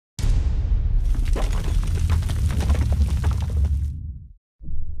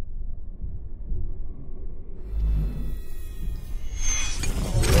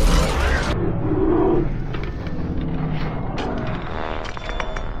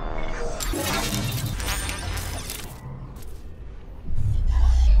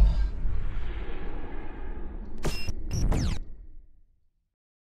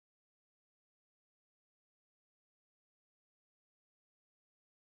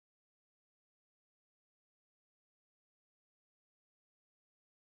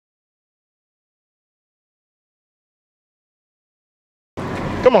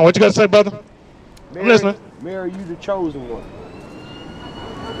Come on, what you got to say, brother? I'm listening. Mary, you the chosen one.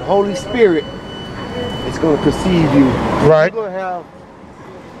 The Holy Spirit is going to conceive you. Right. You're going to have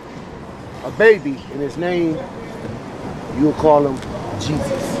a baby, and his name, you'll call him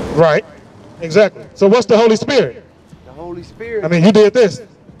Jesus. Right. Exactly. So what's the Holy Spirit? The Holy Spirit. I mean, you did this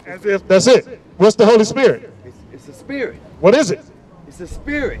as if that's it. What's the Holy Spirit? It's a spirit. What is it? It's a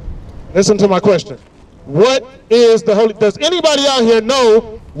spirit. Listen to my question. What is the Holy? Does anybody out here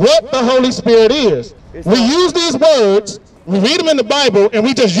know what the Holy Spirit is? We use these words, we read them in the Bible, and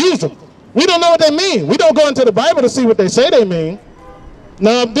we just use them. We don't know what they mean. We don't go into the Bible to see what they say they mean.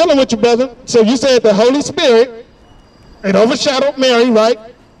 Now I'm dealing with you, brother. So you said the Holy Spirit, it overshadowed Mary, right?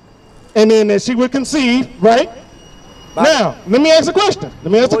 And then that she would conceive, right? Now, let me ask a question.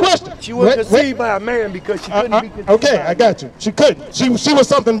 She was conceived by a man because she couldn't be conceived. Okay, I got you. She couldn't. She was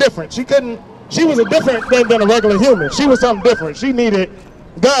something different. She couldn't. She was a different thing than a regular human. She was something different. She needed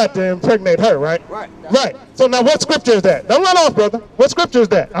God to impregnate her, right? Right. So now what scripture is that? Don't run off, brother. What scripture is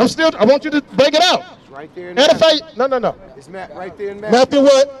that? I want you to break it out. It's right there in Matthew. No. It's right there in Matthew. Matthew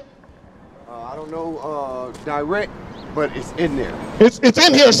what? I don't know direct, but it's in there. It's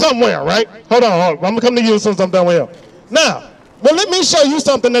in here somewhere, right? Hold on. I'm going to come to you since I'm done with him. Now, well, let me show you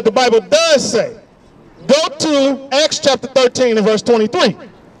something that the Bible does say. Go to Acts chapter 13 and verse 23.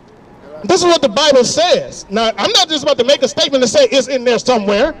 This is what the Bible says. Now, I'm not just about to make a statement and say it's in there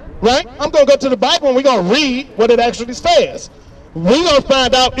somewhere, right? I'm going to go to the Bible and we're going to read what it actually says. We're going to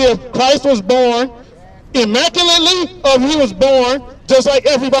find out if Christ was born immaculately or if he was born just like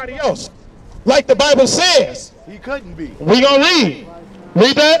everybody else. Like the Bible says. He couldn't be. We're going to read.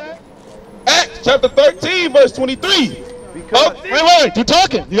 Read that. Acts chapter 13, verse 23. Wait, you're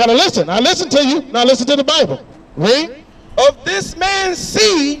talking. You got to listen. I listen to you. Now listen to the Bible. Read. Of this man's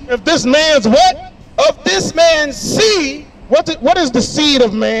seed. Of this man's what? Of this man's seed. What is the seed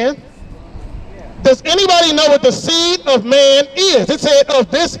of man? Does anybody know what the seed of man is? It said of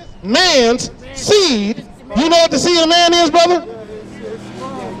this man's seed. You know what the seed of man is, brother?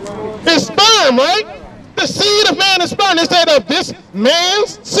 It's sperm, right? The seed of man is sperm. It said of this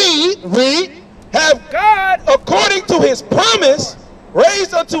man's seed, read, have God, according to his promise,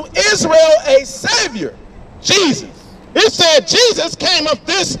 raised unto Israel a Savior, Jesus. It said Jesus came of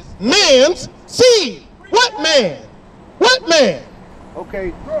this man's seed. What man? What man?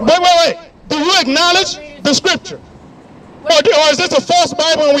 Okay. Wait. Do you acknowledge the scripture? Or is this a false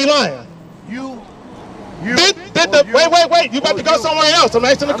Bible and we lying? Wait. You about to go somewhere else. I'm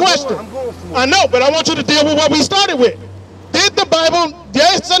asking the question. I know, but I want you to deal with what we started with. Did the Bible,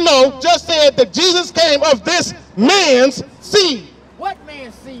 yes or no, just said that Jesus came of this man's seed? What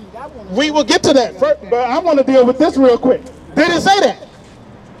man's seed? We will get to that first, but I want to deal with this real quick. Did it say that?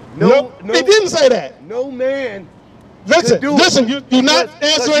 No, it didn't say that. No man. Listen, you're not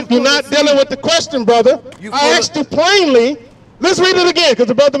answering, you're not dealing with the question, brother. I asked you plainly. Let's read it again, because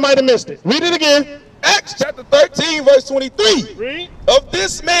the brother might have missed it. Read it again. Acts chapter 13, verse 23. Read. Of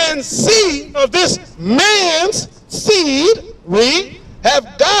this man's seed. Of this man's seed. Read.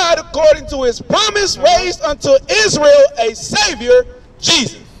 Have God, according to his promise, raised unto Israel a Savior,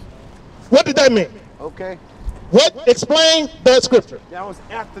 Jesus. What did that mean? Okay. What? Explain that scripture. That was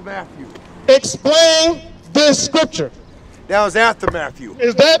after Matthew. Explain this scripture. That was after Matthew.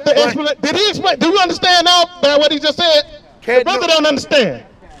 Is that the explanation? Did he explain? Do you understand now by what he just said? The brother don't understand.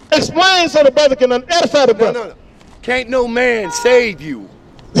 Explain so the brother can edify the brother. No. Can't no man save you.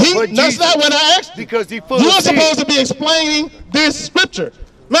 That's not what I asked you. Because he full of sin. You're supposed to be explaining this scripture.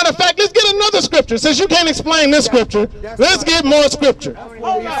 Matter of fact, let's get another scripture. Since you can't explain this scripture, let's get more scripture.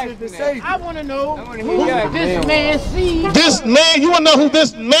 I want to know who this man's seed. This man, you want to know who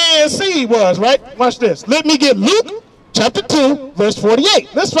this man's seed was, right? Watch this. Let me get Luke chapter 2, verse 48.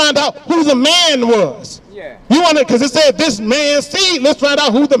 Let's find out who the man was. Yeah. You want to, because it said this man's seed. Let's find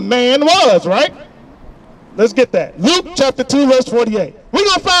out who the man was, right? Let's get that. Luke chapter 2, verse 48. We're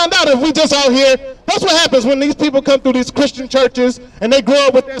going to find out if we just out here. That's what happens when these people come through these Christian churches and they grow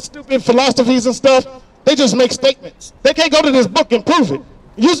up with their stupid philosophies and stuff. They just make statements. They can't go to this book and prove it.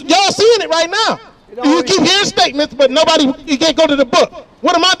 Y'all seeing it right now. You keep hearing statements, but you can't go to the book.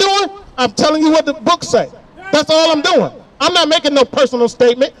 What am I doing? I'm telling you what the book say. That's all I'm doing. I'm not making no personal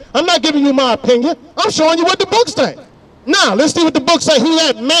statement. I'm not giving you my opinion. I'm showing you what the book say. Now, let's see what the book say. Who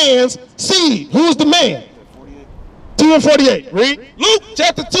had man's seed? Who's the man? 2 and 48. Read. Luke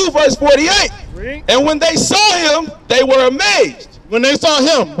chapter 2, verse 48. Read. And when they saw him, they were amazed. When they saw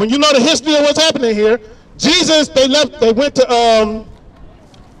him, when you know the history of what's happening here, Jesus, they went to,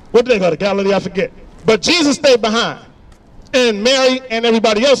 what did they go to? Galilee, I forget. But Jesus stayed behind. And Mary and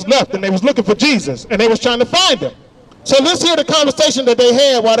everybody else left, and they was looking for Jesus, and they was trying to find him. So let's hear the conversation that they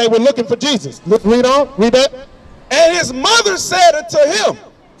had while they were looking for Jesus. Let's read on. Read that. And his mother said unto him,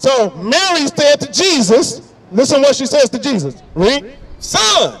 So Mary said to Jesus, listen what she says to Jesus. Read.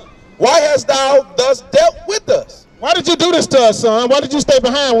 Son, why hast thou thus dealt with us? Why did you do this to us, son? Why did you stay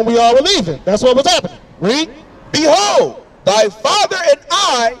behind when we all were leaving? That's what was happening. Read. Behold, thy father and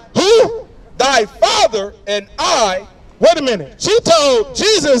I, Who? thy father and I. Wait a minute. She told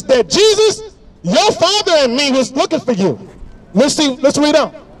Jesus that Jesus, your father and me was looking for you. Let's see. Let's read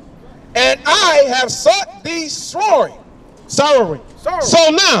on. And I have sought thee sorrowing. Sorrowing. So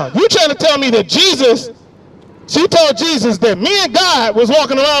now, you trying to tell me that Jesus, she told Jesus that me and God was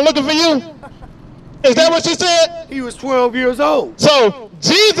walking around looking for you? Is that what she said? He was 12 years old. So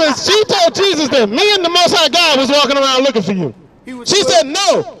Jesus, she told Jesus that me and the Most High God was walking around looking for you. She said,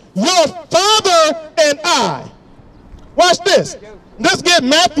 no, your father and I. Watch this. Let's get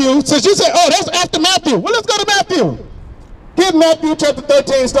Matthew. Since you said, oh, that's after Matthew. Well, let's go to Matthew. Get Matthew chapter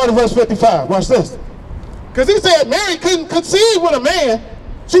 13, starting verse 55. Watch this. Because he said Mary couldn't conceive with a man.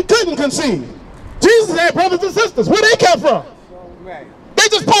 She couldn't conceive. Jesus had brothers and sisters. Where they come from? They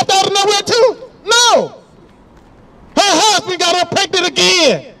just popped out of nowhere too? No. Her husband got her pregnant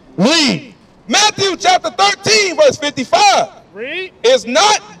again. Read. Matthew chapter 13, verse 55. Read. Is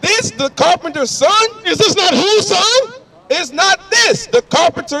not this the carpenter's son? Is this not whose son? Is not this the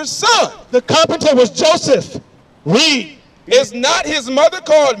carpenter's son? The carpenter was Joseph. Read. Is not his mother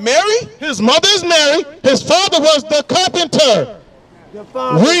called Mary? His mother is Mary. His father was the carpenter. The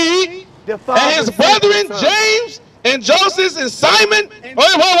father, Read. the father And his sent brethren the son. James and Joseph and Simon. Wait,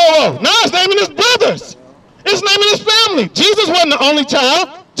 whoa. Now it's naming his brothers. It's naming his family. Jesus wasn't the only child.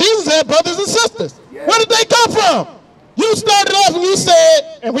 Jesus had brothers and sisters. Where did they come from? You started off and you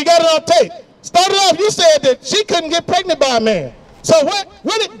said, and we got it on tape. Started off, you said that she couldn't get pregnant by a man. So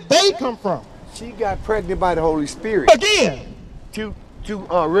where did they come from? She got pregnant by the Holy Spirit Again. to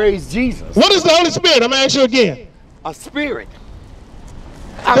raise Jesus. What is the Holy Spirit? I'm going to ask you again. A spirit.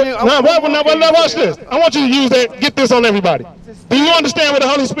 Now watch this. I want you to use that, get this on everybody. Do you understand what the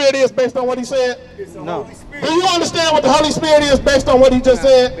Holy Spirit is based on what he said? No. Do you understand what the Holy Spirit is based on what he just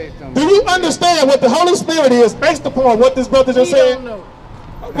said? Do you understand what the Holy Spirit is based upon what this brother just said?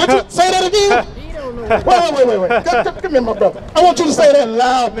 Would you say that again? He don't know. Wait. Come here, my brother. I want you to say that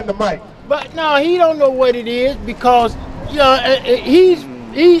loud in the mic. But no, he don't know what it is because you know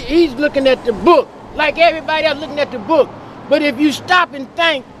he's looking at the book like everybody else looking at the book. But if you stop and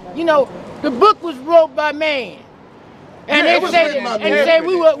think, you know, the book was wrote by man, and Yeah, it they was say written by and man. they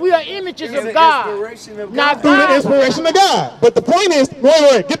say we are images of God, not Through the God. inspiration of God. But the point is,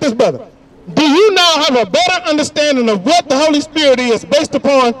 wait, get this, brother. Do you now have a better understanding of what the Holy Spirit is based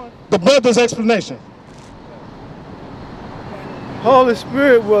upon the brother's explanation? Holy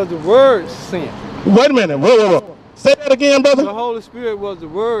Spirit was the word sent. Wait a minute. Whoa. Say that again, brother. The Holy Spirit was the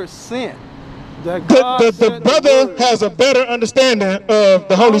word sent. That The God sent brother word. has a better understanding of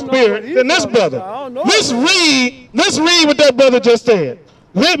the Holy I don't know Spirit what he's than this talking brother. about. I don't know Let's what read what that brother just said.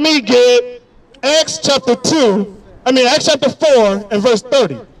 Let me get Acts chapter 4 and verse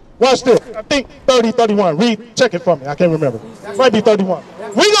 30. Watch this. I think 30, 31. Read, check it for me. I can't remember. It might be 31.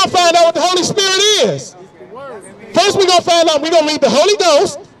 We're going to find out what the Holy Spirit is. First we're going to find out, we're going to read the Holy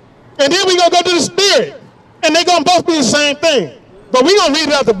Ghost, and then we're going to go to the Spirit. And they're going to both be the same thing. But we're going to read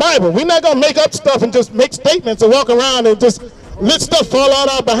it out the Bible. We're not going to make up stuff and just make statements and walk around and just let stuff fall out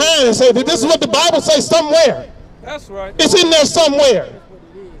our behind and say that this is what the Bible says somewhere. That's right. It's in there somewhere.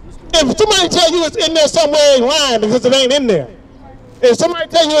 If somebody tell you it's in there somewhere, ain't lying because it ain't in there. If somebody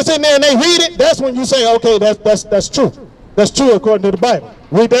tell you it's in there and they read it, that's when you say, okay, that's true. That's true according to the Bible.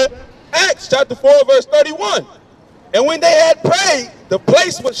 Read that. Acts chapter 4, verse 31. And when they had prayed, the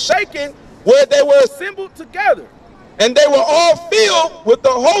place was shaken where they were assembled together. And they were all filled with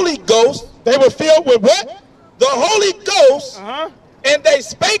the Holy Ghost. They were filled with what? The Holy Ghost. And they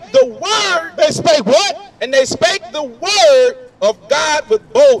spake the word. They spake what? And they spake the word of God with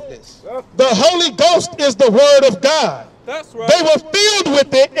boldness. The Holy Ghost is the word of God. That's right. They were filled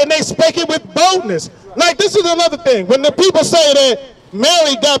with it and they spake it with boldness. Like, this is another thing. When the people say that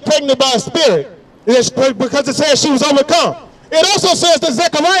Mary got pregnant by a spirit, it's because it says she was overcome. It also says that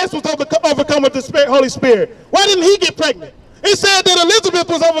Zacharias was overcome with the Holy Spirit. Why didn't he get pregnant? It said that Elizabeth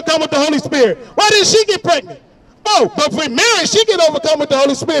was overcome with the Holy Spirit. Why didn't she get pregnant? Oh, but when Mary, she get overcome with the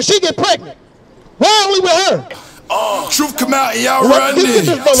Holy Spirit, she get pregnant. Why only with her? Truth come out and y'all What- run in.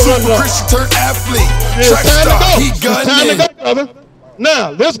 Super Christian turned athlete. It's Track time star, to go. he It's gunned time in. to go, brother. Now,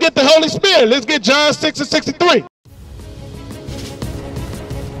 let's get the Holy Spirit. Let's get John 6 and 63.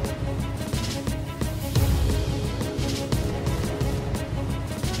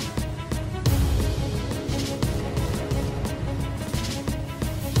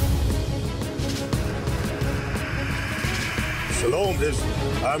 Shalom,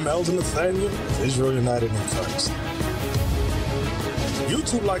 Israel. I'm Elder Nathaniel of Israel United in Christ.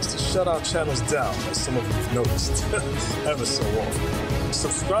 YouTube likes to shut our channels down, as some of you have noticed, ever so often.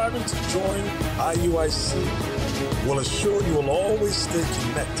 Subscribing to join IUIC will assure you will always stay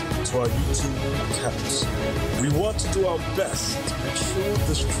connected to our YouTube accounts. We want to do our best to make sure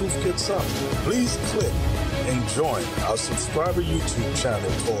this truth gets out. Please click and join our subscriber YouTube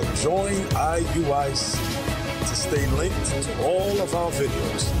channel called Join IUIC to stay linked to all of our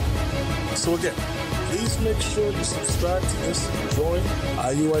videos. So again, please make sure you subscribe to this and join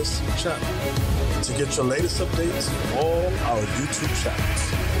IUIC channel to get your latest updates from all our YouTube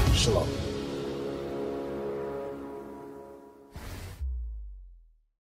channels. Shalom.